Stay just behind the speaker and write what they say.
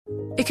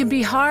It can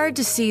be hard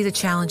to see the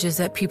challenges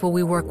that people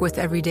we work with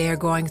every day are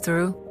going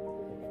through.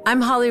 I'm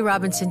Holly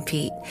Robinson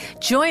Pete.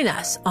 Join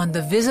us on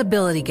The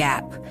Visibility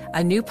Gap,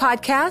 a new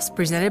podcast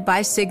presented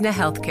by Cigna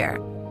Healthcare.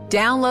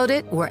 Download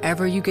it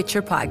wherever you get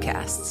your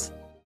podcasts.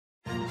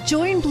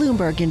 Join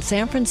Bloomberg in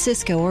San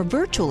Francisco or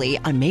virtually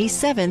on May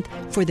 7th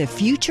for The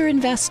Future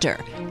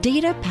Investor,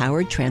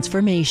 Data-Powered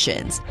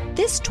Transformations.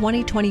 This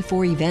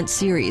 2024 event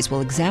series will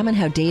examine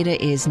how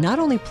data is not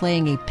only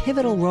playing a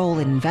pivotal role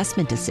in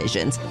investment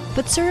decisions,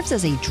 but serves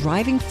as a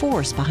driving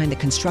force behind the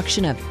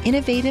construction of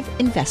innovative,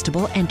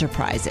 investable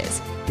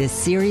enterprises. This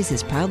series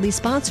is proudly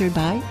sponsored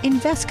by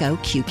Invesco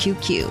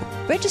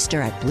QQQ.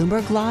 Register at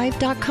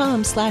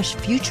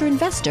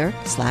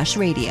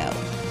bloomberglive.com/futureinvestor/radio.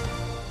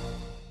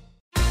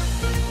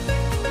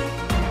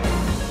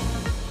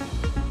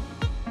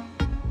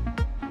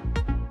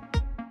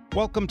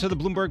 Welcome to the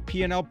Bloomberg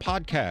P&L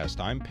podcast.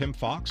 I'm Pim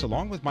Fox,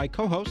 along with my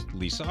co-host,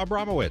 Lisa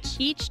Abramowitz.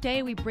 Each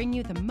day, we bring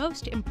you the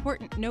most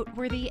important,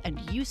 noteworthy, and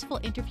useful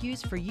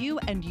interviews for you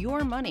and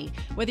your money,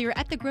 whether you're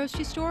at the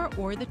grocery store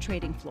or the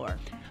trading floor.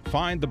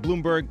 Find the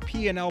Bloomberg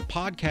P&L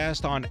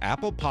podcast on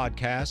Apple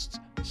Podcasts,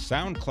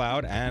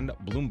 SoundCloud, and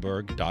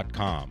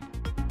Bloomberg.com.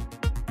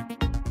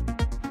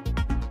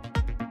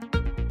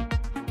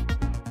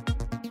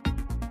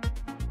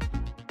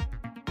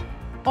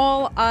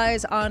 All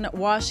eyes on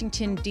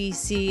Washington,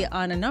 D.C.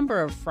 on a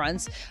number of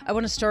fronts. I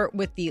want to start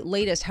with the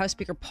latest. House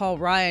Speaker Paul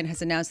Ryan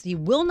has announced that he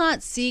will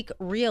not seek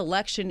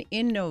re-election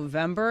in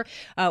November.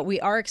 We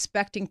are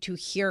expecting to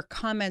hear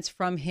comments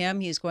from him.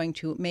 He's going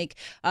to make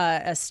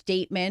a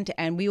statement,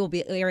 and we will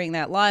be airing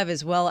that live,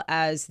 as well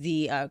as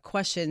the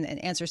question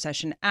and answer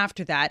session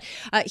after that.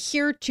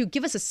 Here to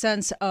give us a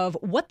sense of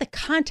what the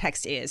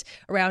context is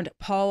around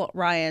Paul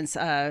Ryan's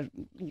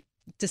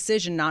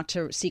decision not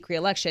to seek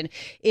re-election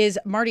is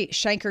Marty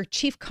Schenker,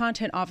 Chief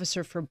Content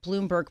Officer for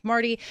Bloomberg.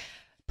 Marty,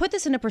 put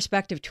this into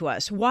perspective to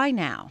us. Why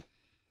now?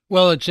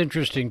 Well, it's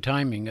interesting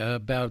timing.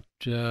 About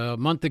a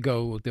month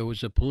ago, there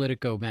was a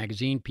Politico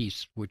magazine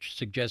piece which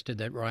suggested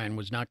that Ryan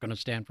was not going to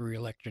stand for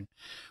re-election,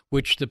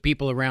 which the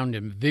people around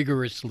him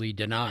vigorously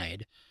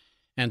denied.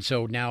 And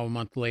so now, a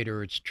month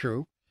later, it's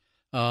true.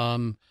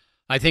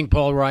 I think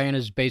Paul Ryan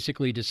has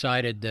basically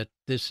decided that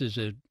this is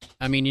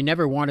he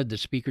never wanted the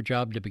speaker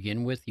job to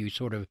begin with. He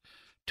sort of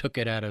took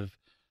it out of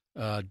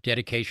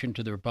dedication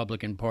to the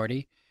Republican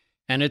Party.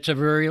 And it's a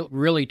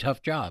really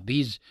tough job.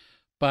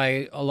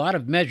 By a lot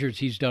of measures,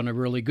 he's done a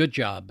really good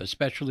job,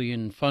 especially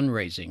in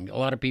fundraising. A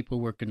lot of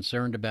people were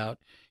concerned about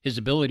his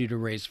ability to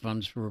raise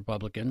funds for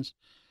Republicans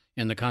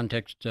in the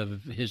context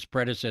of his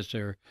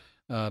predecessor,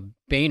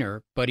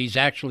 Boehner, but he's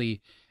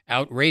actually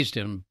outraised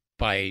him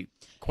by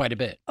quite a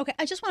bit. Okay,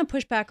 I just want to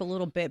push back a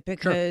little bit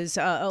because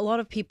a lot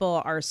of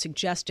people are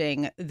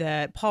suggesting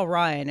that Paul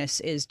Ryan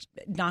is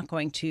not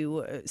going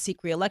to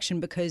seek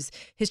re-election because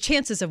his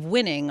chances of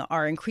winning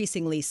are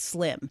increasingly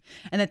slim,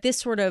 and that this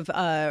sort of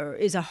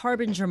is a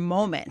harbinger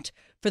moment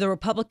for the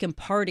Republican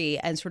Party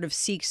and sort of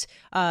sets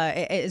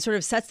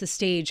the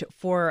stage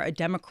for a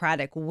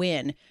Democratic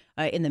win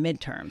in the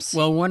midterms.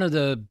 Well, one of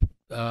the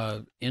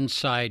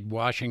inside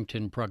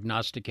Washington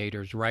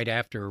prognosticators right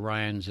after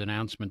Ryan's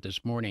announcement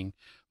this morning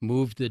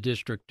moved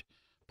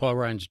Paul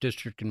Ryan's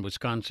district in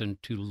Wisconsin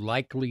to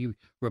likely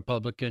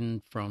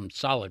Republican from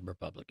solid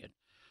Republican.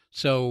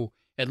 So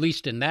at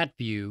least in that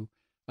view,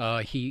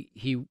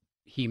 he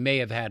may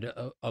have had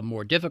a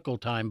more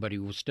difficult time, but he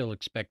was still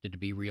expected to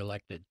be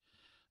reelected.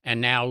 And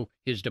now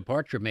his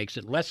departure makes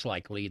it less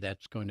likely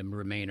that's going to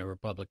remain a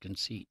Republican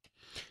seat.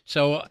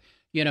 So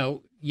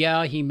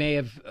he may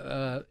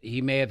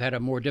have had a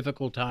more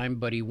difficult time,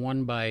 but he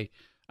won by,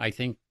 I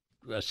think,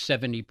 a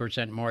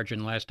 70%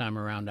 margin last time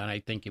around, and I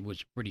think it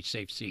was a pretty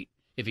safe seat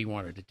if he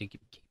wanted to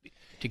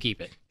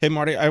keep it. Hey,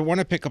 Marty, I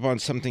want to pick up on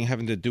something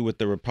having to do with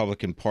the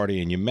Republican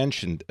Party, and you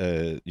mentioned,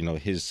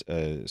 his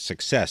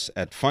success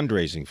at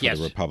fundraising for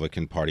the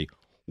Republican Party.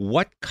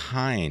 What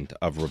kind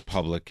of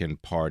Republican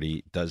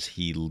Party does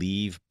he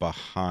leave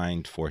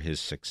behind for his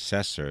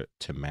successor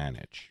to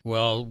manage?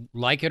 Well,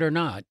 like it or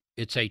not,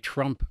 it's a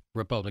Trump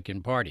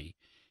Republican Party.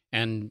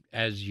 And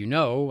as you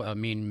know,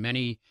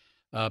 many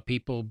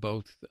people,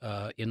 both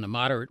in the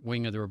moderate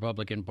wing of the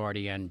Republican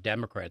Party and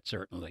Democrats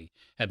certainly,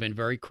 have been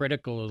very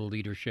critical of the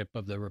leadership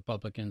of the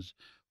Republicans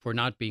for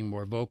not being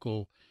more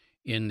vocal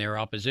in their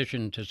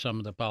opposition to some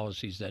of the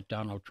policies that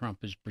Donald Trump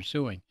is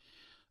pursuing.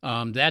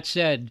 That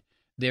said,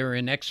 they're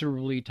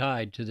inexorably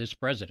tied to this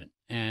president.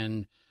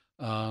 And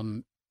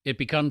it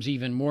becomes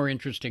even more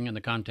interesting in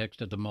the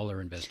context of the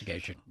Mueller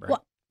investigation. Right?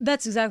 Well,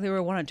 that's exactly where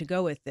I wanted to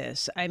go with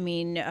this. I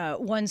mean,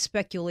 one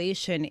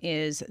speculation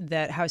is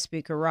that House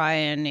Speaker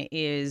Ryan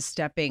is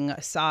stepping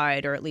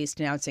aside, or at least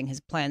announcing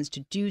his plans to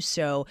do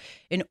so,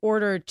 in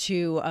order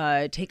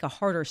to take a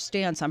harder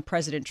stance on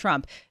President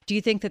Trump. Do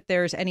you think that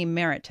there's any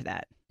merit to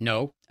that?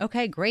 No.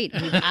 Okay, great.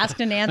 We've asked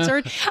and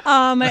answered. But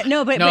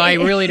I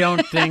really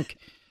don't think.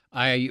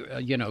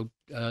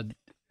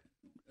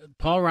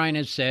 Paul Ryan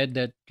has said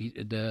that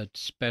the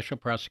special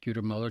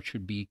prosecutor Mueller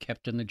should be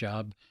kept in the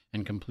job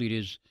and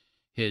complete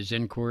his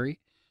inquiry.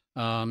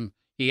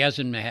 He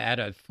hasn't had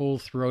a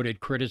full-throated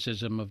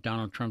criticism of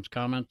Donald Trump's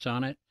comments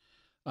on it.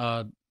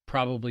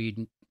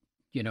 Probably,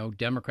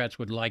 Democrats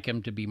would like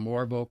him to be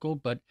more vocal,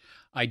 but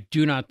I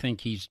do not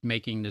think he's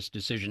making this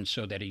decision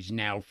so that he's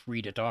now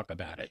free to talk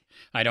about it.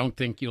 I don't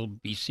think you'll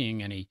be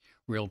seeing any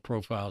real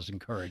profiles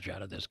and courage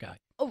out of this guy.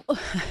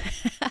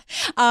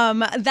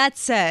 That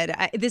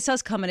said, this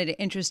does come at an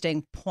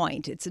interesting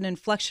point. It's an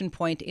inflection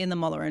point in the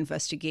Mueller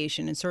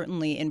investigation, and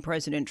certainly in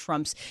President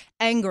Trump's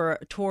anger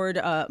toward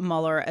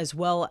Mueller as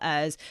well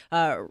as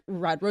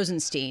Rod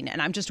Rosenstein.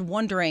 And I'm just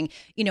wondering,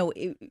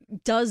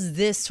 does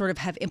this sort of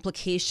have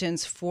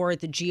implications for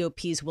the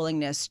GOP's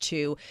willingness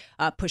to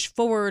push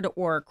forward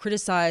or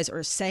criticize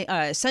or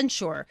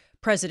censure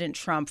President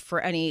Trump for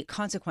any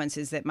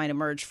consequences that might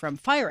emerge from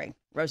firing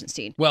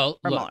Rosenstein? Well,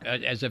 look,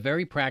 as a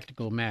very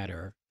practical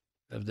matter,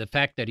 the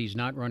fact that he's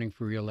not running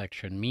for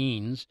re-election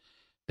means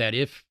that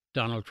if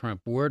Donald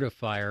Trump were to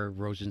fire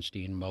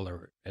Rosenstein,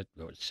 Mueller,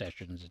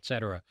 Sessions, et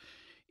cetera,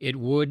 it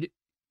would,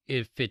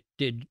 if it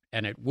did,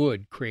 and it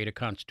would create a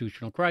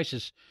constitutional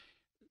crisis.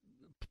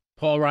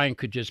 Paul Ryan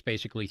could just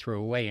basically throw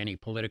away any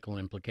political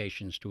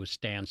implications to a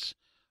stance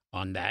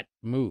on that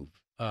move.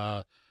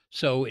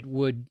 So it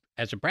would,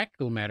 as a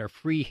practical matter,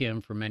 free him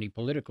from any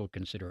political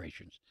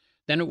considerations.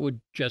 Then it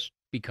would just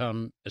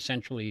become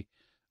essentially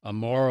a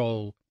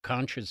moral,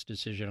 conscious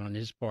decision on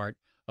his part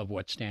of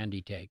what stand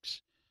he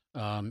takes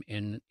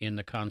in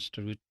the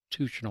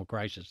constitutional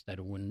crisis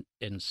that would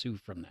ensue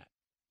from that.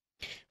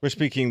 We're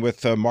speaking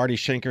with Marty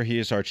Schenker. He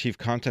is our chief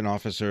content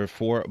officer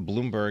for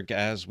Bloomberg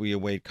as we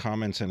await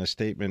comments and a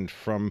statement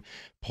from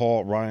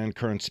Paul Ryan,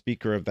 current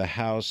Speaker of the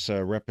House,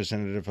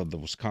 representative of the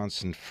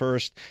Wisconsin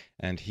 1st,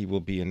 and he will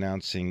be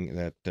announcing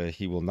that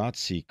he will not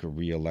seek a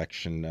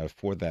re-election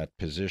for that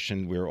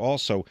position. We're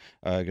also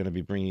going to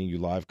be bringing you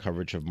live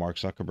coverage of Mark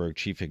Zuckerberg,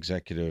 chief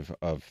executive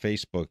of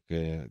Facebook,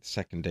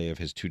 second day of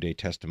his two-day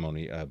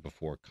testimony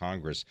before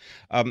Congress.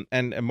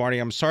 And Marty,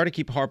 I'm sorry to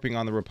keep harping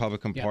on the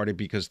Republican Party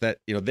because that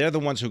they're the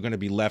ones who are going to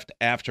be left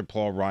after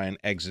Paul Ryan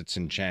exits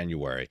in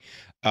January.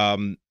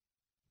 The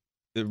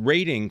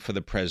rating for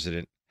the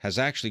president has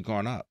actually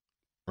gone up,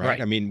 right?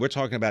 I mean, we're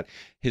talking about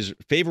his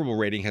favorable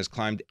rating has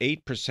climbed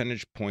 8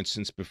 percentage points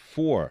since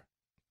before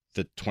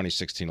the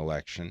 2016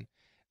 election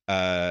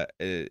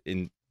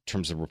in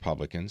terms of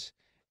Republicans.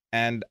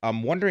 And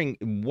I'm wondering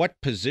what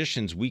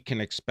positions we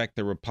can expect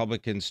the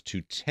Republicans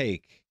to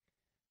take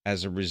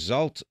as a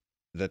result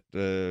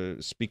that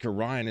Speaker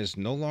Ryan is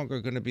no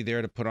longer going to be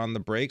there to put on the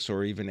brakes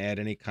or even add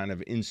any kind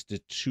of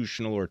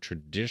institutional or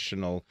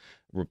traditional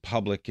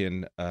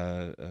Republican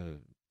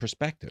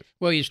perspective.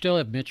 Well, you still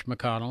have Mitch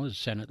McConnell as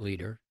Senate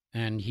leader,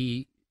 and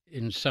he,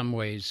 in some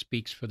ways,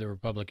 speaks for the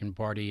Republican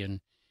Party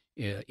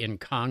in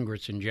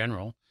Congress in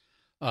general.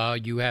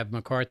 You have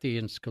McCarthy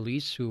and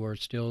Scalise, who are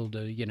still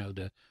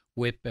the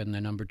whip and the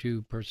number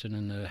 2 person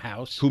in the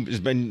House, who has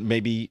been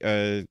maybe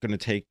going to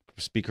take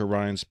Speaker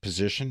Ryan's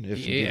position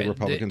if the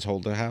Republicans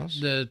hold the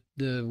House.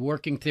 The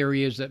working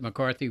theory is that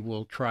McCarthy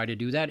will try to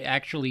do that.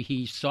 Actually,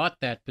 he sought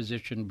that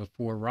position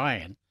before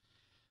Ryan.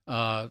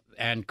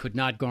 And could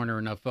not garner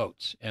enough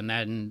votes. And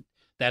then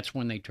that's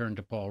when they turned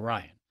to Paul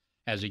Ryan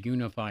as a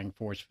unifying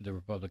force for the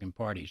Republican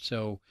Party.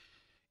 So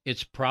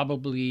it's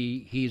probably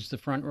he's the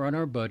front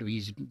runner, but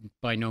he's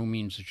by no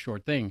means a sure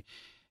thing.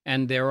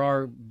 And there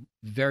are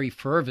very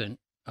fervent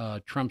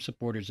Trump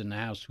supporters in the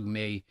House who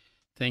may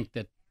think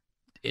that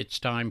it's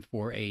time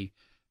for a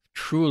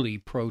truly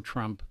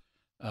pro-Trump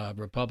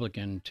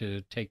Republican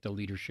to take the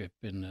leadership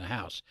in the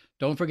House.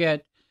 Don't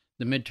forget,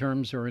 the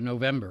midterms are in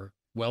November,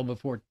 well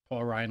before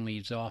Paul Ryan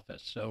leaves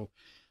office. So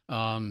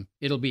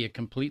it'll be a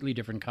completely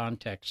different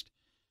context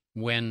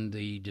when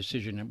the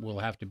decision will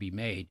have to be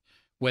made,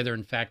 whether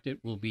in fact it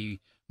will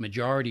be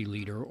majority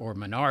leader or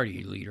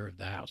minority leader of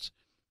the House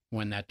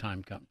when that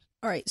time comes.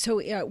 All right.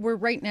 So we're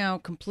right now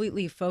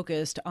completely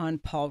focused on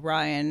Paul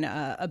Ryan.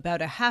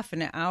 About a half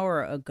an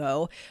hour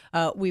ago,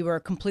 we were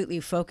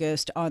completely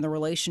focused on the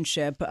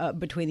relationship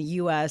between the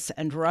U.S.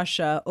 and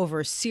Russia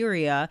over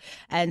Syria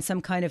and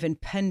some kind of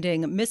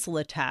impending missile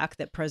attack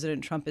that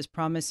President Trump is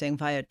promising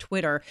via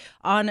Twitter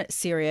on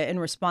Syria in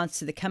response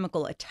to the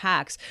chemical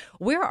attacks.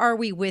 Where are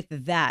we with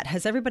that?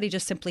 Has everybody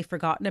just simply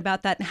forgotten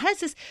about that? And how does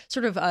this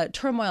sort of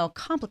turmoil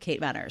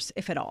complicate matters,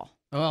 if at all?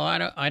 Well,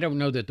 I don't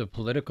know that the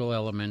political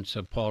elements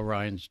of Paul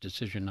Ryan's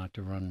decision not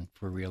to run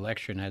for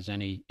re-election has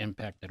any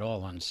impact at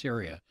all on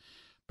Syria,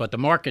 but the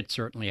markets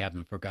certainly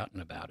haven't forgotten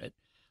about it.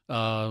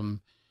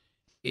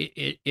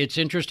 It's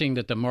interesting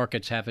that the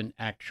markets haven't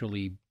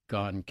actually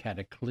gone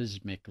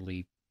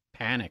cataclysmically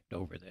panicked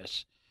over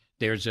this.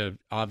 There's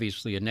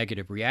obviously a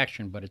negative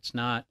reaction, but it's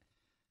not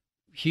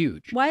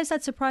huge. Why is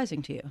that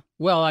surprising to you?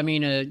 Well, I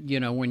mean,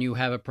 when you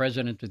have a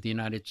president of the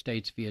United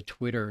States via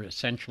Twitter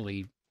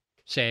essentially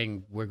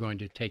saying we're going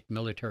to take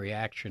military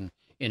action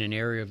in an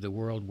area of the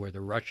world where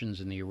the Russians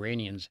and the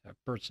Iranians have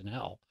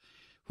personnel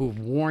who've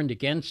warned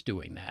against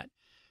doing that,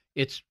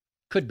 it's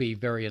could be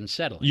very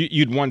unsettling.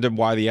 You'd wonder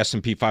why the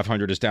S&P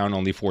 500 is down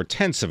only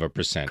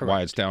 0.4%, Correct.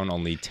 why it's down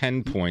only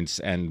 10 points,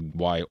 and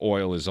why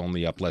oil is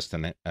only up less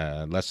than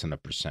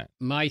 1%.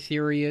 My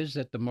theory is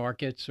that the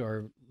markets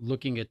are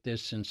looking at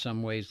this in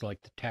some ways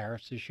like the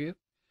tariffs issue,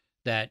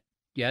 that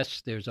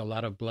yes, there's a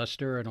lot of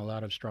bluster and a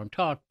lot of strong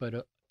talk,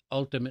 but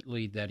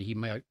ultimately that he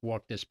might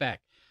walk this back.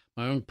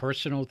 My own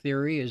personal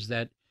theory is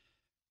that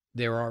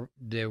there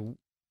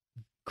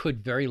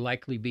could very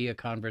likely be a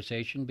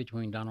conversation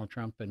between Donald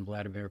Trump and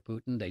Vladimir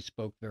Putin. They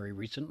spoke very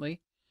recently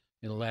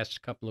in the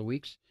last couple of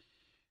weeks.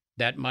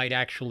 That might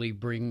actually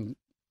bring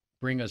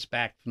us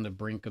back from the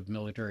brink of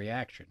military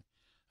action.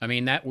 I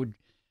mean, that would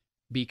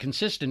be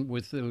consistent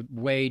with the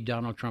way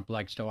Donald Trump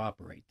likes to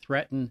operate.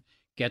 Threaten,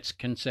 gets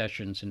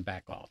concessions, and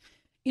back off.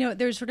 You know,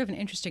 there's sort of an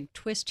interesting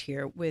twist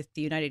here with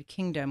the United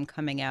Kingdom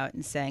coming out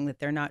and saying that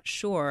they're not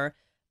sure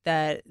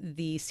that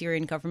the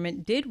Syrian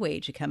government did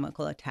wage a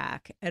chemical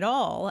attack at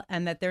all,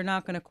 and that they're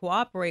not going to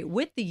cooperate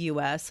with the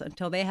U.S.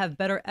 until they have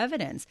better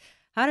evidence.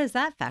 How does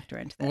that factor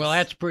into this? Well,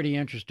 that's pretty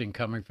interesting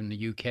coming from the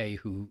U.K.,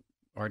 who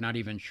are not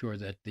even sure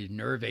that the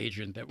nerve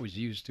agent that was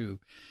used to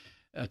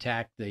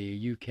attack the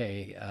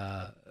U.K.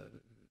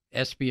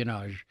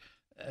 Espionage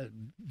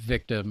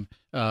victim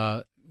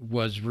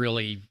was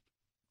really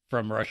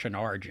from Russian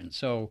origin.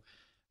 So,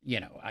 you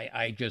know,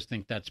 I just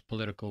think that's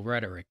political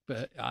rhetoric.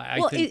 But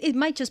it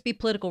might just be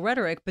political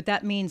rhetoric, but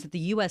that means that the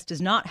U.S. does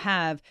not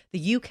have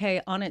the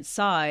UK on its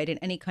side in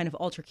any kind of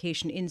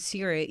altercation in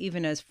Syria,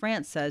 even as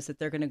France says that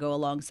they're going to go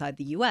alongside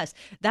the U.S.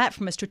 That,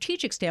 from a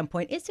strategic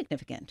standpoint, is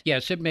significant.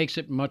 Yes, it makes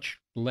it much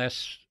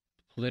less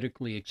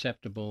politically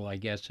acceptable, I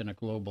guess, in a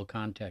global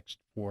context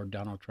for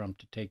Donald Trump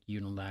to take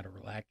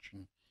unilateral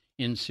action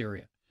in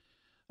Syria.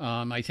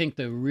 I think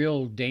the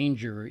real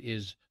danger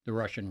is the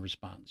Russian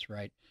response,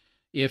 right?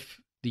 If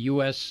the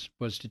U.S.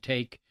 was to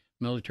take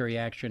military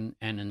action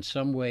and in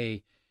some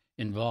way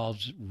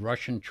involves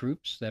Russian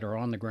troops that are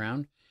on the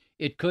ground,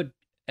 it could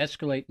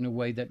escalate in a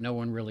way that no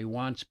one really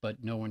wants,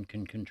 but no one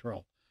can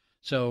control.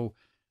 So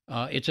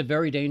it's a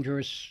very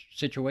dangerous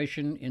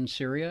situation in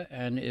Syria.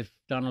 And if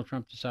Donald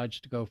Trump decides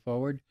to go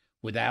forward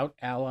without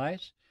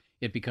allies,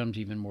 it becomes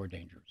even more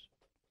dangerous.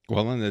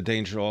 Well, and the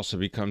danger also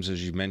becomes,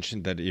 as you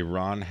mentioned, that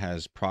Iran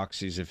has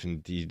proxies, if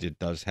indeed it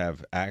does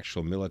have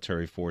actual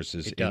military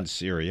forces in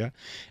Syria,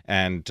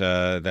 and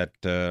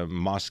that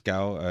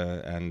Moscow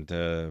and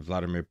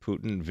Vladimir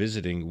Putin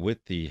visiting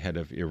with the head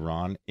of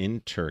Iran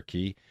in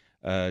Turkey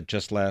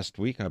just last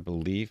week, I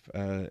believe,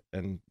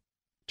 and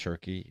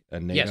Turkey, a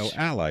NATO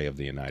ally of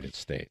the United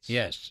States.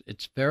 Yes,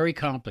 it's very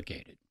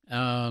complicated,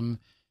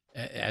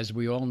 as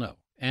we all know.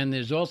 And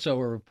there's also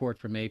a report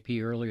from AP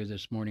earlier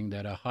this morning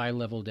that a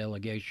high-level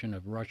delegation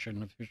of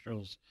Russian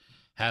officials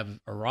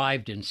have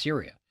arrived in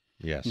Syria.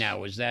 Yes.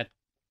 Now, is that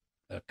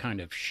a kind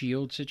of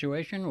shield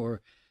situation, or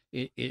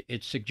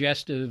it's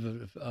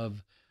suggestive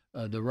of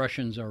the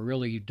Russians are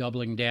really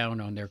doubling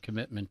down on their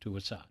commitment to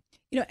Assad?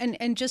 You know,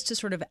 and just to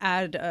sort of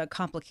add a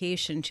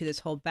complication to this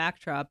whole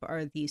backdrop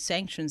are the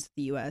sanctions that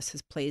the U.S.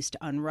 has placed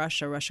on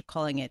Russia, Russia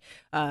calling it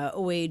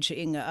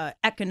waging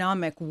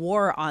economic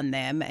war on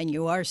them. And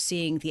you are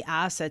seeing the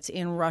assets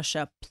in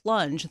Russia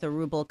plunge, the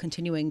ruble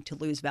continuing to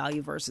lose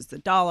value versus the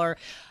dollar.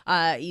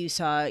 You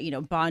saw,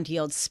 bond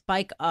yields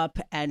spike up,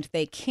 and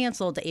they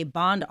canceled a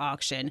bond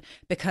auction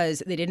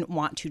because they didn't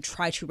want to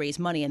try to raise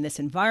money in this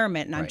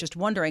environment. And I'm just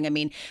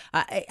wondering,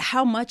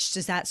 how much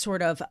does that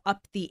sort of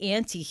up the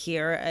ante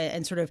here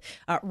and sort of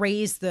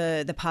raise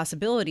the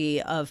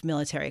possibility of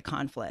military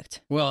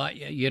conflict? Well,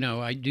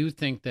 I do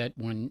think that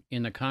when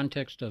in the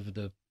context of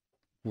the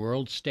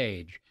world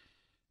stage,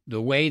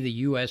 the way the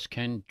U.S.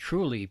 can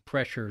truly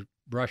pressure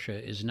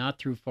Russia is not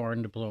through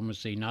foreign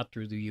diplomacy, not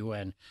through the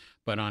UN,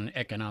 but on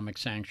economic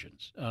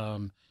sanctions.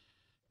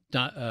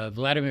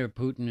 Vladimir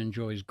Putin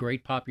enjoys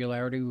great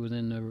popularity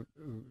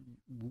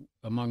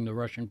among the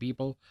Russian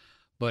people,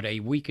 but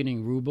a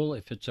weakening ruble,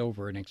 if it's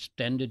over an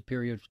extended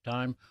period of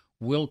time,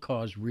 will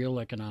cause real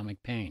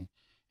economic pain.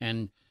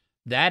 And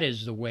that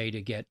is the way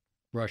to get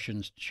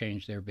Russians to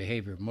change their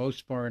behavior.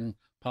 Most foreign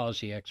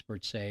policy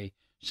experts say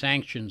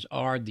sanctions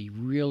are the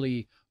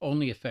really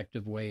only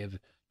effective way of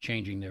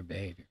changing their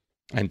behavior.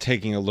 And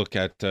taking a look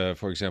at,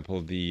 for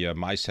example, the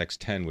MySex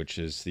 10, which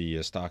is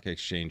the stock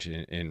exchange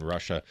in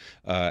Russia,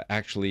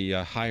 actually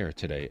higher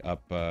today,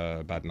 up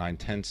about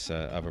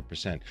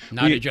 0.9%.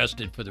 Not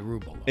adjusted for the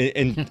ruble.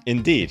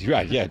 Indeed,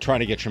 right? Yeah,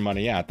 trying to get your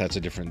money out. That's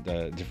a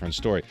different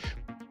story.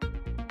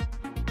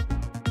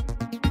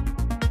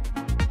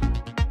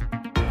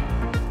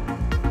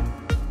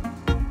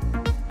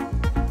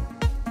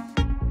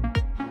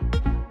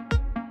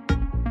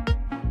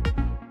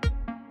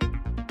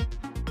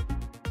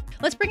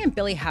 Let's bring in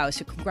Billy House,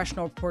 a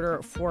congressional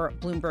reporter for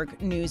Bloomberg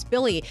News.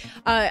 Billy,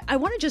 I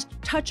want to just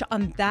touch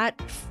on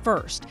that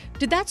first.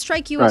 Did that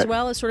strike you as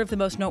well as sort of the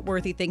most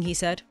noteworthy thing he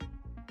said?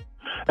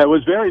 It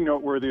was very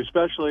noteworthy,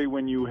 especially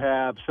when you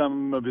have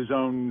some of his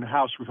own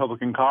House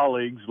Republican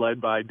colleagues,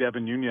 led by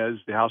Devin Nunes,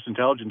 the House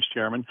Intelligence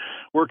Chairman,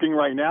 working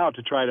right now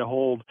to try to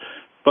hold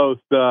both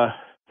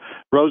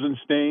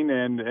Rosenstein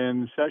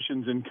and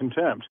Sessions in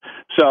contempt.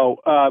 So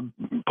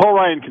Paul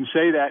Ryan can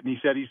say that, and he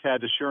said he's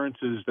had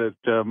assurances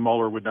that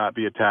Mueller would not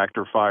be attacked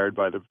or fired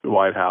by the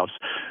White House.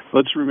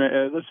 Let's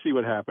see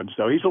what happens.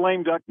 So he's a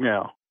lame duck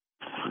now.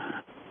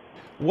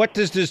 What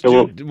does this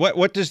do?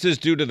 What does this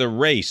do to the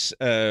race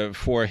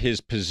for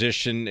his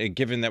position,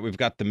 given that we've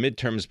got the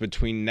midterms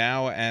between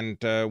now and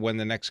when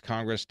the next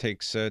Congress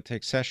takes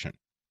session?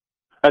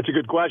 That's a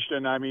good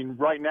question. I mean,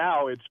 right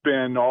now it's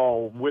been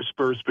all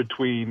whispers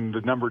between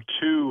the number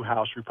 2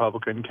 House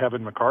Republican,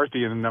 Kevin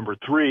McCarthy, and the number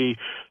 3,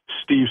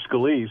 Steve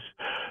Scalise.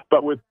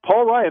 But with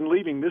Paul Ryan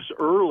leaving this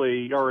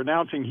early, or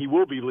announcing he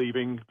will be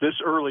leaving this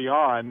early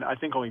on, I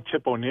think only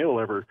Tip O'Neill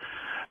ever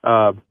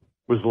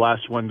was the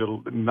last one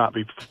to not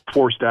be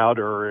forced out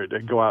or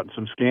to go out in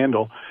some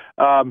scandal.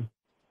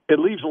 It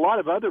leaves a lot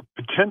of other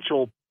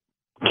potential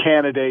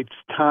candidates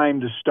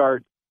time to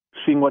start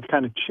seeing what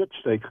kind of chips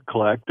they could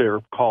collect or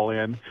call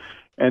in.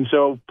 And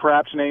so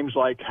perhaps names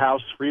like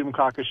House Freedom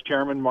Caucus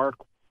Chairman Mark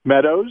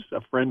Meadows,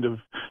 a friend of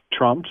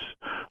Trump's,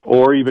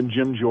 or even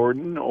Jim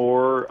Jordan,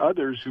 or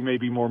others who may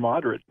be more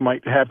moderate,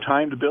 might have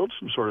time to build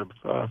some sort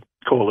of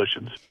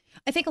coalitions.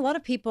 I think a lot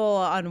of people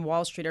on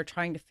Wall Street are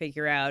trying to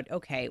figure out,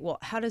 okay, well,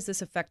 how does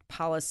this affect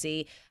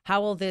policy?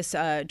 How will this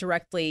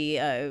directly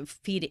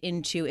feed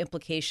into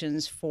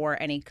implications for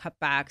any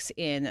cutbacks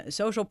in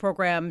social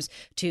programs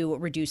to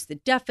reduce the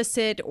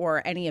deficit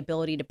or any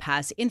ability to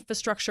pass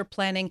infrastructure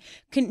planning?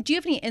 Do you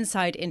have any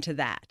insight into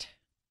that?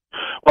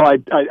 Well,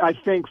 I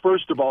think,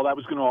 first of all, that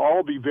was going to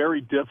all be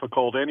very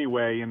difficult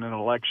anyway in an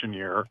election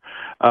year.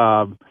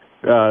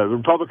 The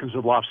Republicans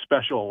have lost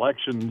special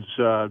elections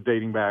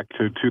dating back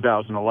to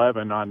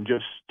 2011 on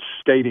just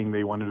stating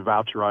they wanted to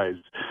voucherize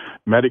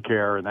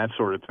Medicare and that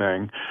sort of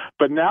thing.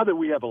 But now that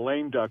we have a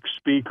lame duck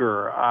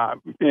speaker,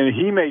 and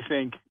he may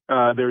think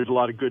there's a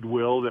lot of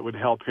goodwill that would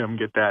help him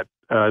get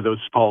those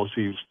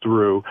policies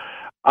through,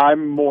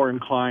 I'm more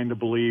inclined to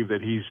believe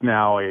that he's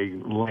now a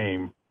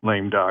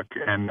lame duck,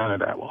 and none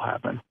of that will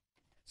happen.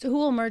 So who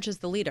will emerge as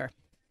the leader?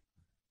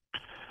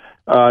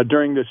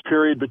 During this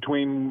period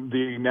between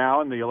the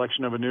now and the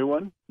election of a new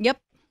one? Yep.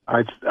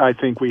 I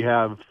think we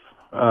have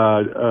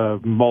a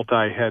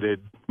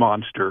multi-headed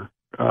monster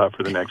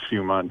for the next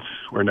few months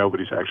where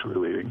nobody's actually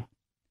leading.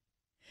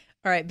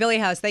 All right, Billy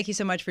House, thank you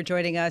so much for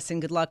joining us,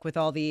 and good luck with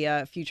all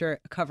the future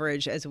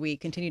coverage as we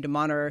continue to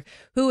monitor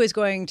who is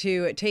going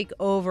to take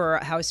over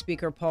House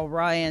Speaker Paul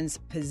Ryan's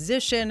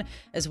position,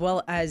 as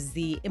well as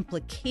the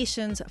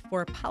implications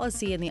for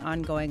policy in the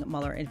ongoing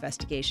Mueller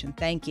investigation.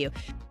 Thank you.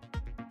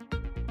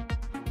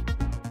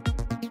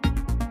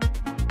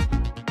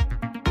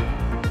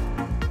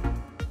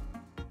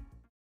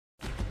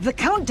 The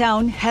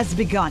countdown has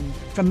begun.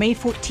 From May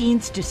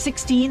 14th to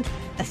 16th,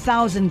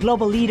 1,000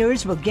 global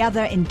leaders will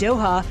gather in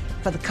Doha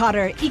for the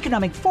Qatar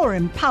Economic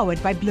Forum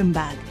powered by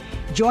Bloomberg.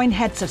 Join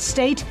heads of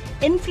state,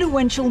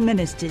 influential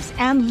ministers,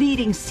 and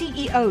leading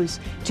CEOs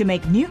to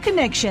make new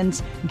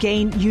connections,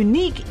 gain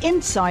unique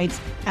insights,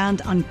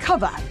 and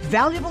uncover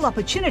valuable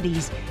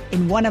opportunities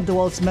in one of the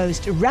world's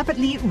most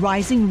rapidly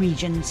rising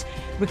regions.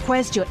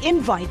 Request your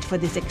invite for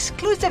this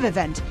exclusive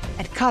event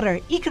at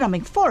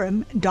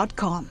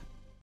QatarEconomicForum.com.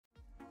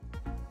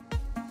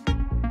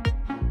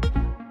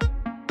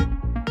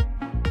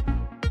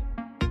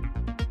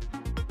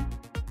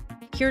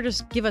 Here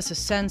to give us a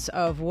sense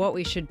of what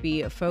we should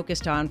be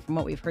focused on from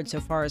what we've heard so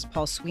far is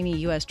Paul Sweeney,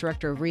 U.S.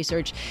 Director of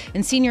Research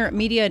and Senior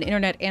Media and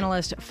Internet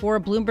Analyst for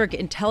Bloomberg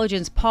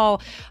Intelligence. Paul,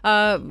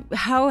 how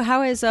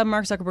has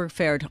Mark Zuckerberg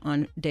fared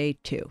on day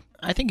 2?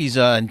 I think he's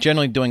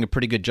generally doing a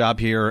pretty good job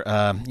here.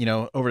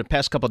 Over the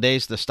past couple of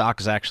days, the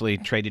stock has actually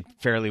traded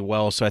fairly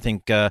well. So I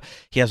think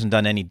he hasn't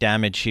done any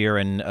damage here.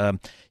 And,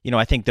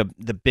 I think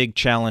the big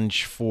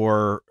challenge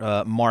for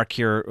Mark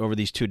here over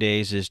these 2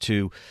 days is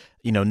to,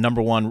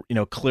 number one,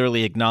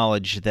 clearly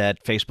acknowledge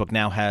that Facebook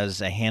now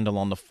has a handle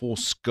on the full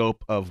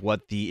scope of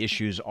what the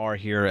issues are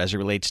here as it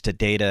relates to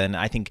data. And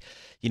I think,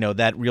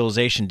 that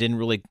realization didn't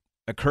really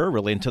occur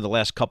until the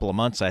last couple of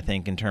months, I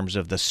think, in terms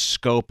of the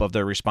scope of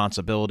their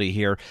responsibility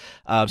here.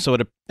 I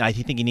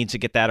think he needs to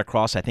get that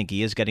across. I think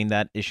he is getting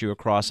that issue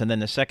across. And then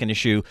the second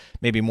issue,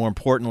 maybe more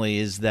importantly,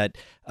 is that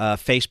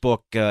Facebook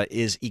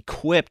is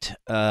equipped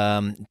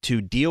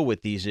to deal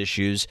with these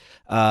issues.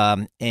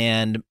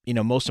 And,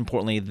 most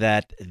importantly,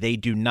 that they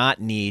do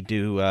not need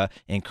to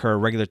incur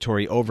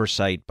regulatory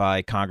oversight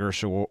by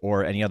Congress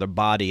or any other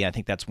body. I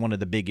think that's one of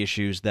the big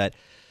issues that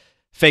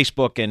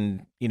Facebook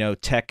and,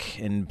 tech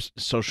and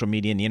social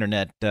media and the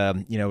internet,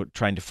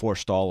 trying to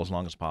forestall as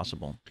long as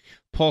possible.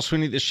 Paul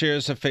Sweeney, the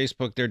shares of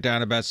Facebook, they're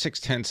down about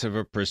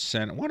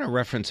 0.6%. I want to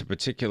reference a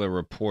particular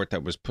report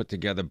that was put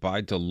together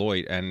by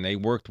Deloitte, and they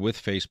worked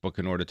with Facebook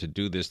in order to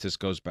do this. This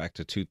goes back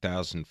to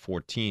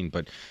 2014,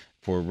 but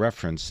for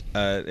reference,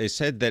 they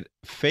said that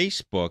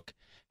Facebook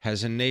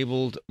has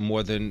enabled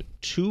more than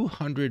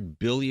 $200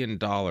 billion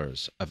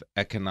of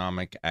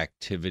economic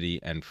activity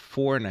and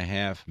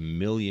 4.5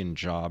 million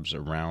jobs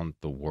around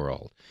the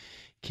world.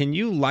 Can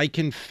you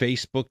liken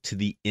Facebook to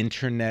the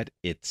internet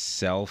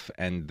itself,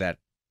 and that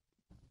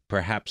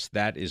perhaps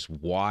that is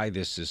why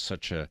this is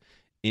such a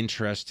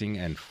interesting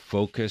and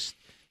focused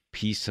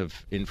piece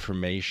of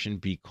information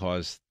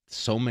because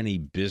so many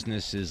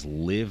businesses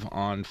live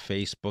on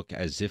Facebook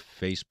as if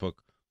Facebook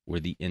were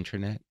the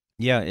internet?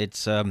 Yeah,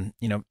 it's, again,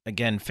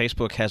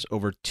 Facebook has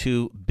over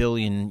 2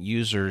 billion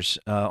users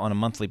on a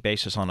monthly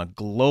basis on a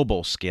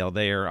global scale.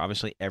 They are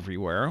obviously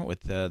everywhere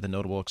with the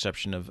notable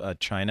exception of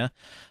China,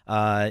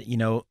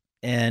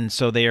 and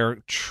so they are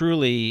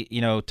truly,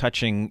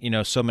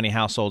 touching, so many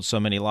households, so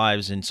many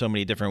lives in so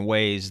many different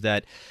ways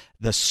that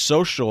the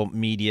social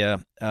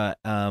media,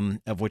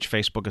 of which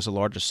Facebook is the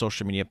largest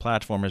social media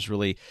platform, has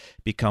really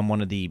become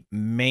one of the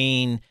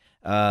main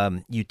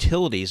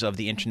utilities of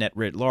the internet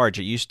writ large.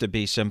 It used to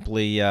be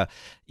simply,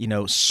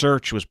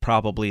 search was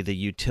probably the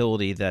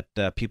utility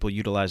that people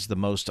utilize the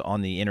most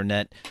on the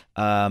internet.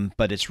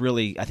 But it's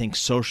really, I think,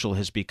 social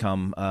has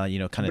become,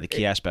 kind of the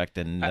key aspect.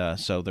 And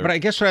But I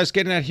guess what I was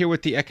getting at here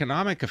with the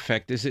economic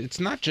effect is it's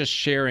not just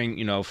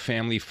sharing,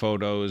 family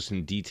photos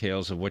and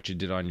details of what you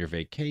did on your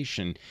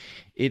vacation.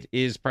 It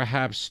is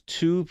perhaps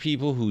two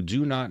people who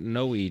do not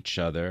know each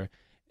other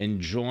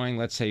enjoying,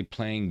 let's say,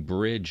 playing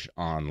bridge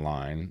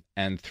online,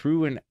 and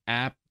through an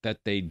app that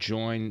they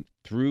join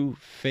through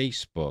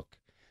Facebook,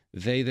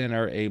 they then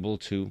are able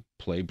to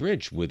play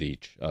bridge with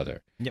each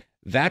other. Yep.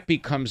 That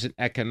becomes an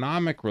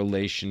economic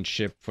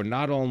relationship for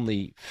not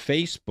only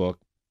Facebook,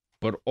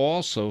 but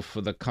also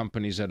for the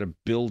companies that are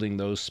building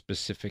those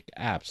specific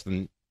apps.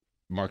 Then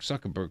Mark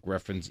Zuckerberg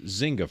referenced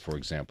Zynga, for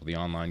example, the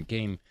online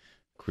game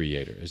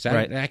creator. Is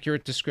that an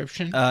accurate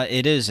description?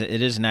 It is.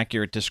 It is an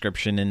accurate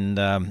description, and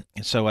and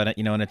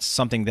it's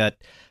something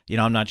that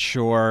I'm not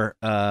sure.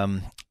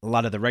 A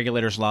lot of the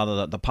regulators, a lot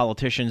of the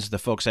politicians, the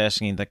folks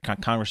asking the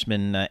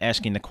congressmen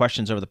asking the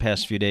questions over the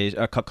past few days,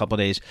 a couple of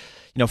days,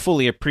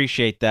 fully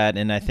appreciate that,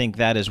 and I think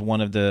that is one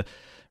of the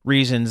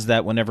reasons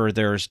that whenever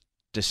there's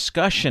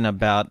discussion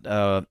about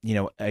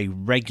a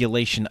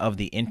regulation of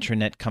the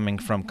internet coming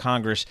from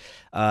Congress,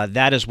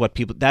 that is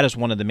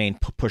one of the main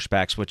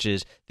pushbacks, which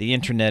is the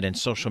internet and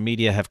social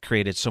media have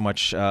created so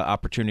much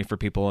opportunity for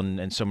people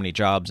and so many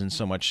jobs and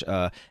so much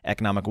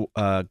economic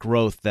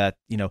growth that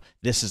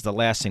this is the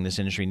last thing this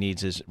industry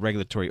needs is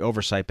regulatory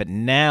oversight. But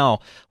now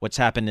what's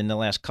happened in the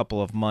last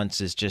couple of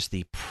months is just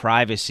the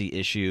privacy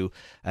issue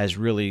has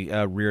really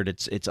reared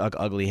its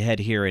ugly head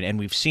here, and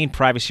we've seen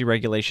privacy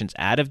regulations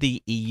out of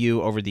the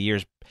EU over the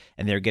years,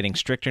 and they're getting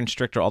stricter and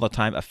stricter all the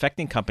time,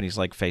 affecting companies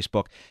like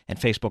Facebook, and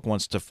Facebook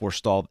wants to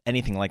forestall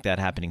anything like that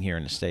happening here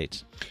in the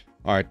States.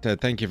 All right,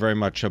 thank you very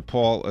much.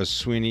 Paul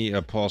Sweeney,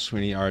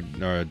 our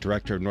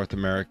Director of North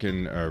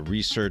American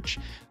Research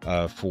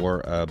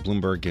for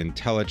Bloomberg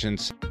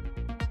Intelligence.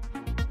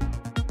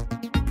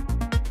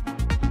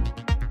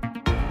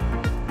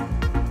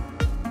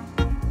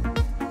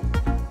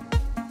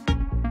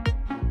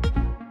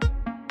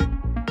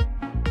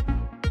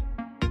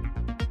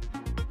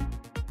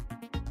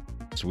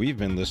 We've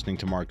been listening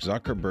to Mark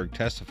Zuckerberg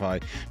testify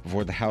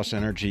before the House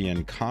Energy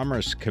and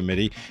Commerce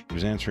Committee. He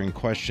was answering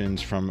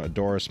questions from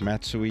Doris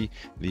Matsui,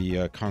 the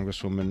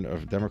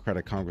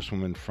Democratic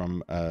Congresswoman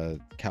from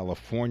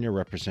California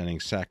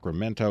representing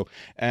Sacramento.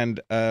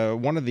 And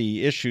one of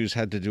the issues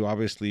had to do,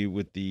 obviously,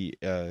 with the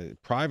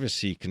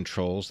privacy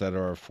controls that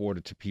are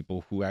afforded to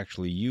people who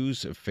actually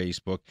use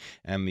Facebook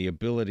and the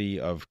ability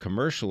of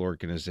commercial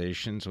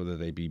organizations, whether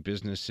they be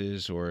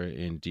businesses or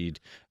indeed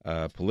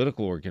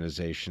political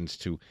organizations,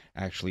 to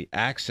actually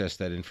access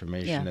that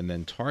information and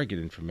then target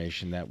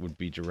information that would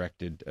be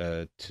directed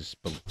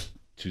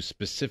to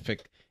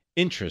specific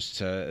interests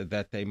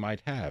that they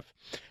might have.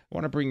 I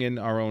want to bring in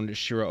our own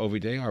Shira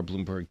Ovide, our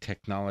Bloomberg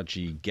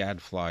technology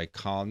gadfly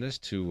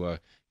columnist, to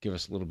give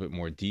us a little bit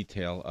more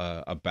detail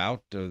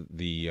about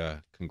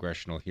the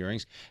congressional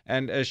hearings.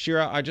 And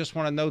Shira, I just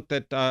want to note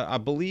that I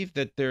believe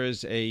that there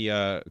is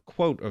a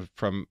quote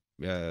from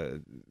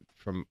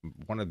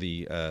one of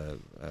the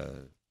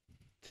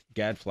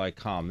gadfly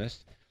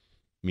columnists,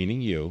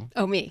 meaning you.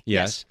 Oh, me.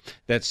 Yes.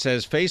 That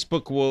says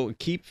Facebook will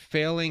keep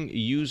failing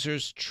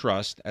users'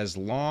 trust as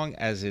long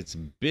as its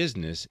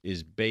business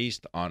is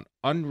based on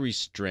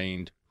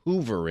unrestrained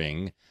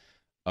hoovering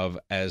of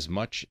as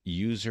much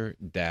user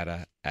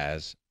data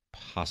as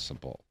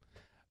possible.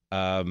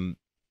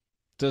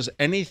 Does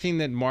anything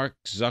that Mark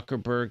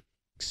Zuckerberg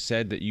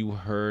said that you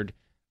heard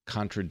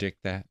contradict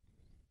that?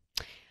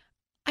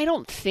 I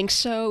don't think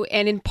so,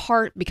 and in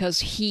part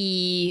because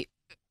he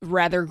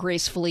rather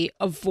gracefully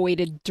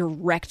avoided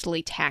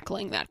directly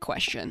tackling that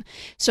question.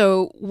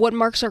 So what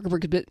Mark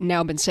Zuckerberg has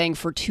now been saying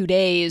for 2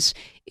 days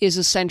is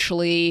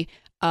essentially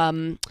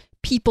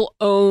people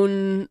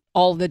own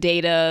all the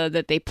data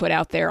that they put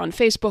out there on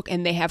Facebook,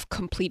 and they have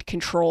complete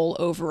control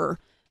over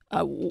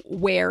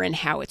where and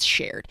how it's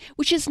shared,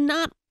 which is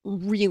not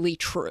really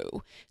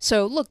true.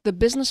 So look, the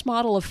business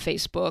model of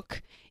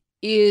Facebook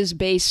is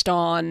based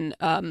on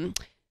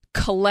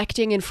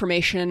collecting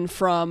information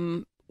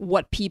from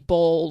what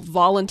people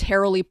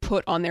voluntarily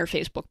put on their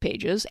Facebook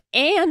pages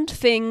and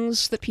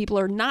things that people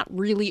are not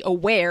really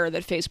aware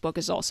that Facebook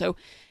is also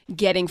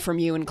getting from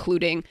you,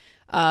 including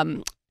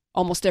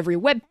almost every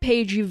web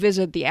page you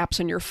visit, the apps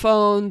on your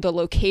phone, the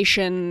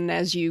location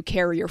as you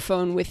carry your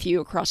phone with you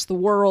across the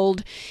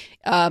world,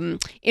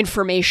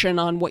 information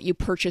on what you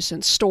purchase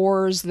in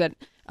stores that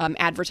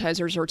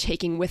advertisers are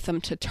taking with them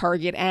to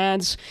target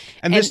ads.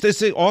 And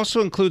this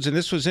also includes, and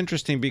this was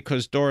interesting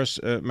because Doris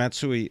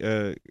Matsui,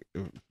 the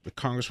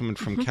congresswoman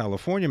from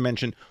California,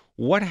 mentioned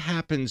what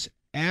happens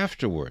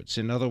afterwards.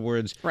 In other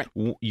words,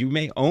 you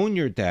may own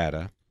your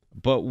data,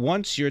 but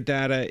once your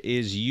data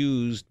is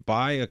used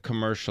by a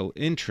commercial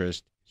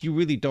interest, you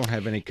really don't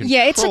have any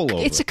control over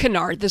it. It's a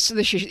canard, this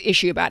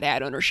issue about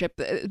ad ownership.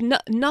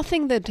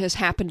 Nothing that has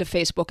happened to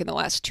Facebook in the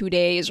last 2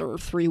 days or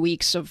 3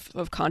 weeks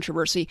of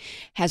controversy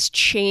has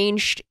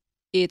changed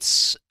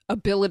its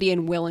ability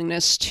and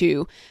willingness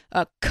to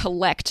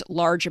collect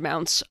large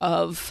amounts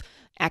of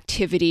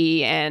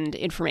activity and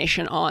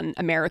information on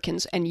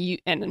Americans and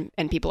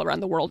people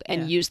around the world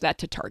and use that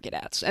to target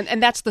ads.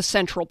 And that's the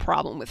central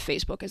problem with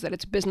Facebook, is that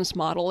its business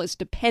model is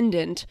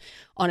dependent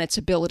on its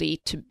ability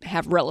to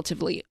have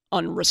relatively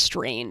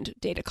unrestrained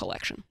data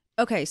collection.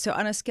 Okay, so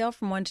on a scale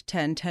from 1 to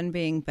 10, 10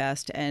 being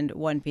best and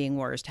 1 being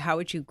worst, how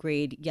would you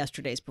grade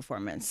yesterday's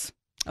performance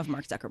of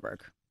Mark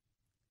Zuckerberg?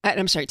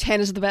 I'm sorry, 10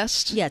 is the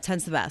best? Yeah,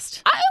 10's the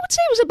best. I would say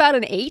it was about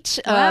an 8.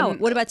 Wow.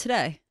 What about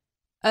today?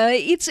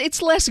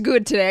 It's less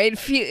good today.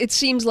 It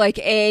seems like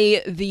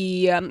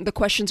the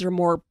questions are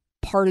more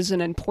partisan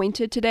and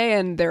pointed today,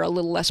 and they're a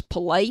little less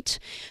polite.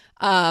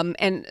 And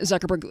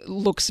Zuckerberg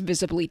looks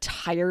visibly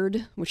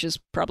tired, which is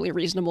probably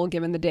reasonable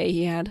given the day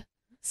he had.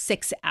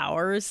 6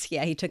 hours.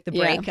 Yeah, he took the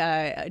break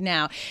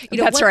now.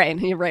 That's right.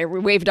 You're right. We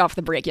waved off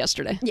the break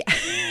yesterday.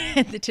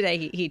 Yeah.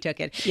 Today he took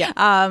it. Yeah.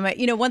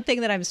 One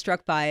thing that I'm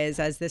struck by is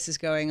as this is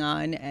going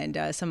on,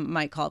 and some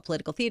might call it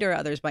political theater,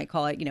 others might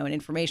call it, an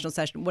informational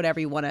session, however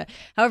you want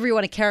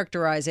to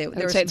characterize it. I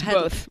would say it's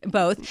both.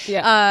 Both.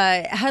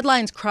 Yeah.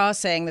 Headlines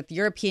crossing that the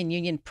European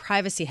Union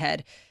privacy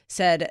head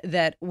said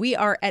that we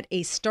are at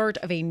a start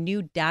of a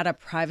new data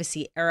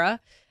privacy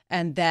era,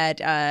 and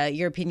that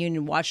European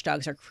Union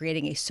watchdogs are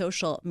creating a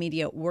social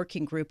media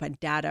working group on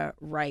data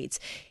rights.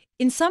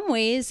 In some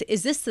ways,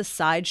 is this the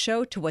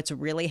sideshow to what's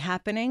really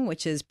happening,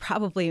 which is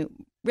probably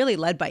really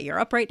led by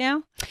Europe right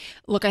now?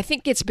 Look, I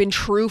think it's been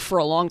true for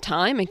a long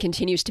time and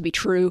continues to be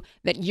true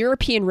that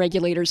European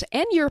regulators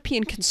and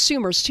European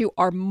consumers, too,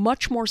 are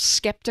much more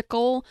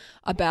skeptical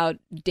about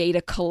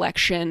data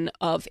collection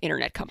of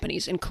internet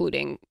companies,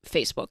 including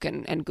Facebook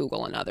and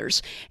Google and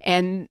others.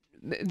 And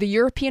the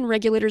European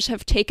regulators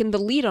have taken the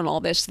lead on all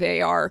this.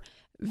 They are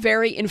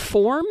very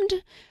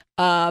informed.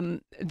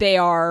 They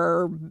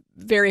are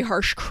very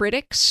harsh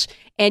critics.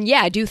 And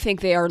I do think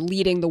they are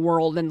leading the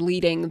world and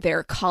leading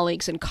their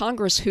colleagues in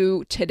Congress,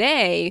 who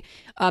today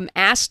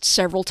asked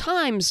several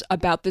times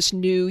about this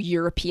new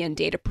European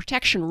data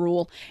protection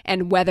rule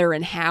and whether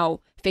and how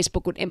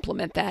Facebook would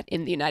implement that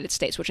in the United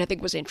States, which I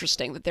think was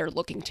interesting that they're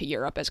looking to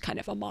Europe as kind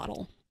of a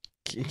model.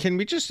 Can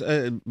we just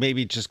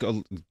maybe just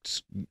go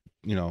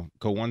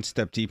one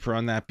step deeper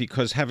on that?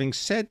 Because having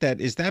said that,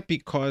 is that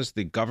because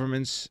the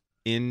governments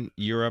in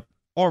Europe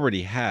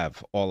already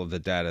have all of the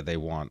data they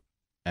want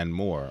and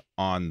more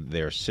on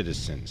their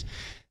citizens?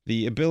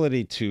 The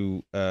ability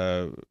to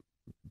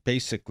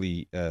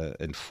basically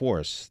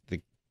enforce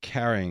the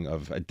carrying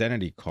of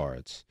identity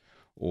cards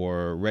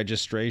or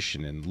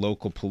registration in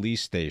local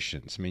police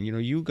stations. I mean,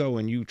 you go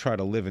and you try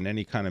to live in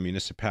any kind of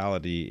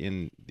municipality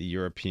in the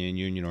European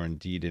Union, or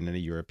indeed in any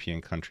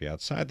European country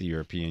outside the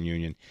European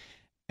Union,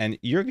 and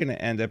you're going to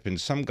end up in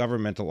some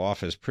governmental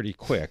office pretty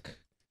quickly,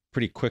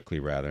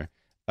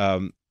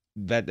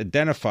 that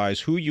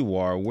identifies who you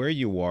are, where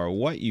you are,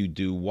 what you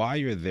do, why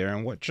you're there,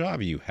 and what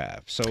job you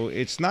have. So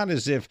it's not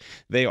as if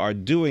they are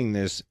doing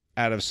this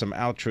out of some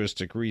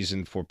altruistic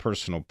reason for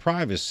personal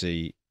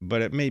privacy,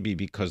 but it may be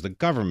because the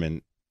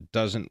government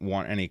doesn't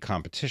want any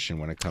competition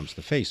when it comes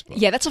to Facebook.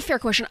 Yeah, that's a fair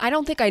question. I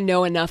don't think I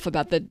know enough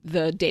about the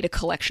data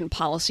collection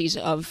policies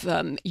of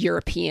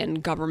European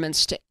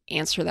governments to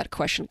answer that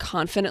question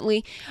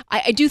confidently.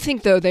 I do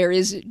think, though, there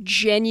is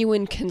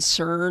genuine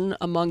concern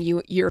among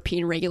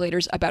European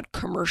regulators about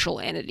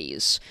commercial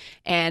entities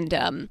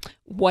and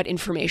what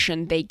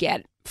information they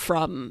get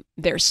from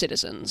their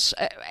citizens.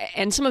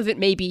 And some of it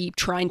may be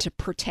trying to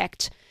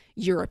protect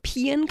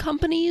European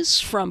companies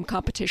from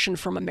competition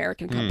from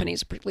American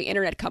companies, particularly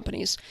internet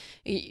companies.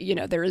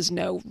 There is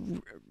no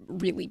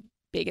really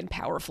big and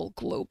powerful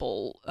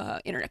global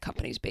internet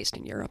companies based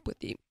in Europe, with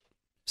the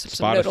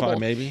Spotify, notable,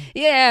 maybe?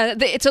 Yeah,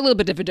 it's a little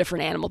bit of a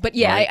different animal. But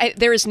right.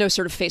 there is no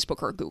sort of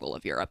Facebook or Google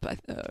of Europe,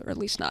 or at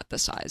least not the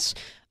size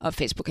of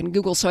Facebook and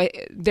Google. So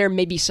there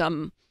may be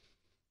some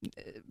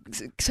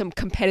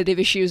competitive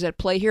issues at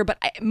play here, but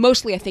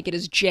mostly I think it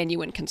is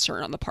genuine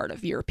concern on the part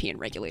of European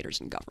regulators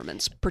and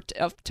governments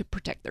to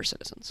protect their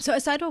citizens. So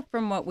aside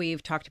from what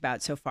we've talked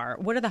about so far,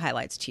 what are the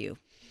highlights to you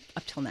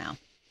up till now?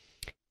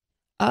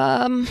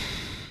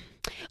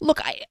 Look,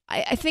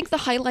 I think the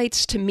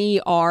highlights to me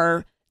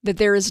are that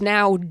there is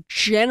now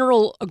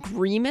general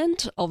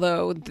agreement,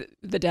 although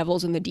the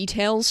devil's in the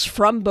details,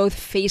 from both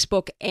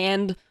Facebook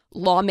and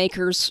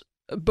lawmakers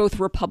both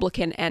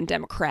Republican and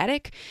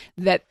Democratic,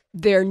 that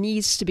there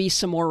needs to be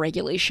some more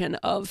regulation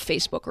of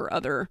Facebook or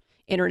other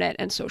internet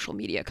and social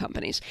media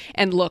companies.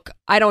 And look,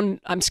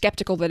 I'm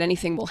skeptical that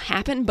anything will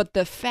happen, but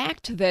the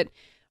fact that,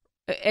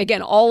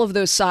 again, all of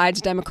those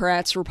sides,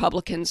 Democrats,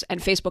 Republicans,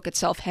 and Facebook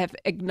itself have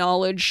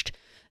acknowledged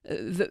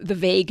the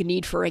vague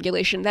need for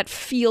regulation, that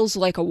feels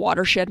like a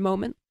watershed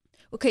moment.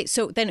 Okay,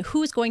 so then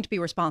who's going to be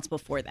responsible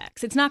for that?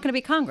 Because it's not going to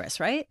be Congress,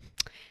 right?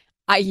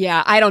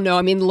 I don't know.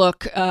 I mean,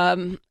 look,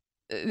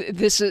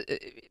 this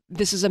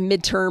is a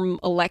midterm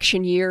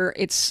election year.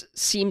 It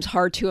seems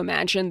hard to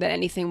imagine that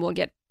anything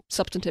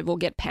substantive will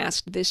get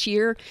passed this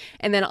year.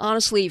 And then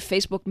honestly,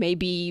 Facebook may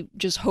be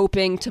just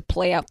hoping to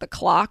play out the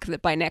clock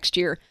that by next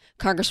year,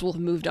 Congress will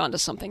have moved on to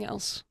something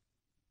else.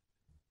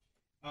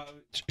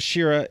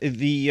 Shira,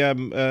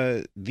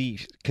 the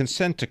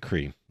consent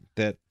decree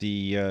that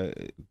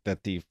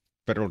the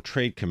Federal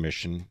Trade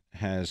Commission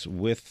has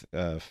with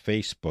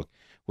Facebook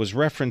was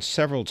referenced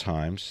several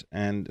times,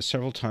 and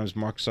several times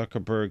Mark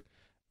Zuckerberg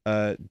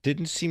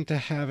didn't seem to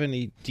have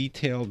any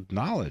detailed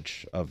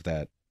knowledge of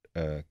that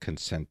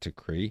consent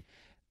decree.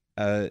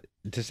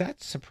 Does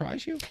that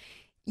surprise you?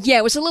 Yeah,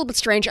 it was a little bit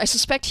strange. I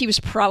suspect he was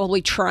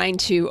probably trying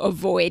to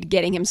avoid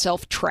getting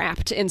himself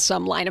trapped in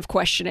some line of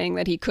questioning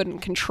that he couldn't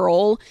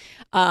control.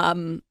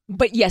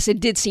 But yes, it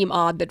did seem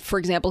odd that, for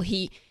example,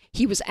 he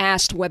was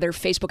asked whether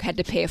Facebook had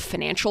to pay a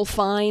financial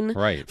fine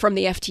from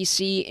the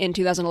FTC in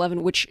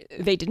 2011, which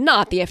they did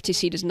not. The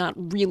FTC does not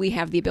really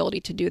have the ability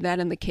to do that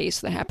in the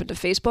case that happened to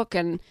Facebook,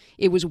 and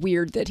it was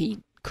weird that he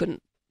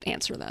couldn't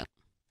answer that.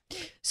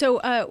 So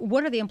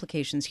what are the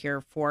implications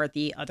here for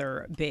the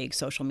other big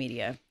social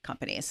media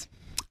companies?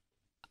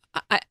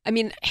 I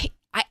mean,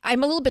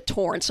 I'm a little bit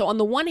torn. So on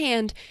the one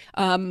hand,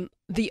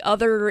 the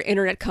other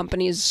internet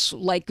companies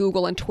like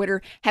Google and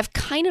Twitter have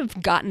kind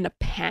of gotten a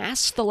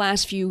pass the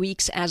last few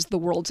weeks as the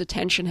world's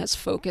attention has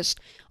focused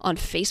on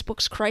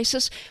Facebook's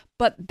crisis,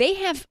 but they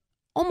have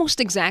almost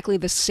exactly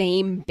the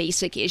same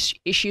basic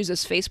issues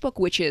as Facebook,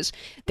 which is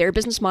their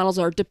business models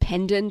are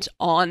dependent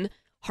on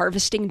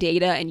harvesting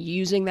data and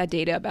using that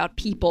data about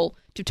people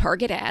to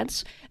target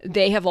ads.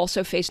 They have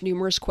also faced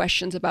numerous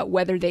questions about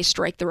whether they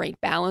strike the right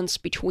balance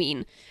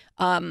between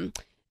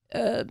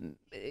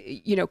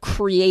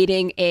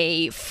creating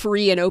a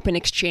free and open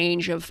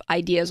exchange of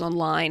ideas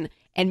online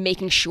and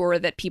making sure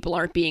that people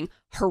aren't being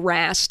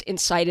harassed,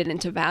 incited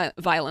into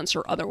violence,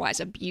 or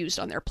otherwise abused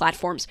on their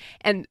platforms.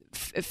 And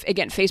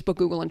again, Facebook,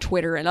 Google, and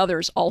Twitter and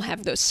others all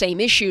have those same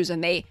issues,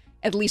 and they,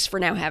 at least for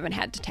now, haven't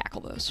had to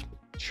tackle those.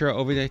 Shira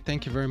Ovide,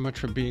 thank you very much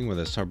for being with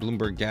us. Our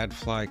Bloomberg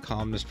Gadfly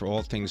columnist for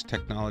all things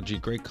technology.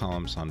 Great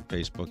columns on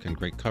Facebook and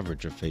great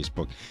coverage of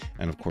Facebook.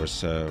 And of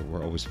course,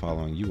 we're always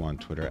following you on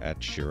Twitter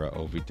at Shira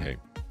Ovide.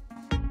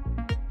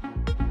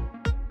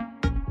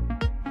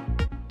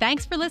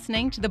 Thanks for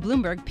listening to the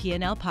Bloomberg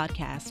P&L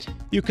podcast.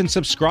 You can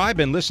subscribe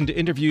and listen to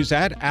interviews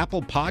at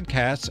Apple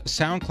Podcasts,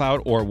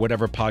 SoundCloud, or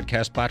whatever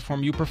podcast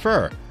platform you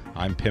prefer.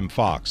 I'm Pim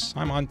Fox.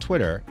 I'm on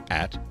Twitter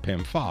at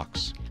Pim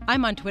Fox.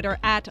 I'm on Twitter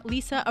at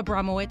Lisa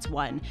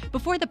Abramowitz1.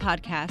 Before the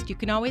podcast, you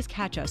can always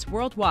catch us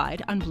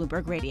worldwide on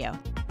Bloomberg Radio.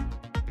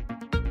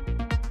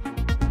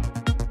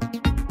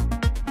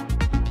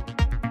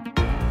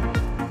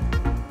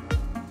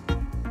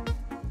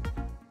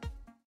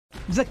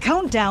 The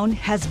countdown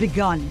has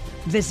begun.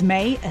 This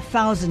May,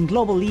 1,000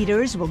 global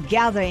leaders will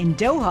gather in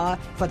Doha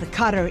for the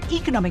Qatar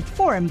Economic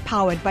Forum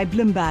powered by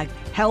Bloomberg,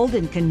 held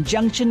in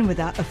conjunction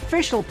with our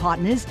official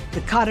partners,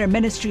 the Qatar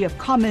Ministry of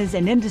Commerce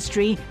and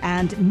Industry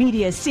and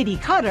Media City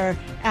Qatar,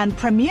 and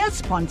premier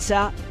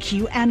sponsor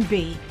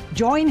QNB.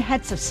 Join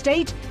heads of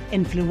state,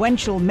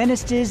 influential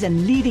ministers,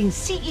 and leading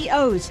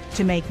CEOs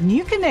to make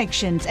new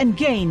connections and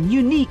gain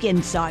unique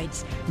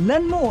insights.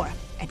 Learn more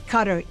at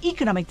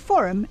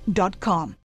QatarEconomicForum.com.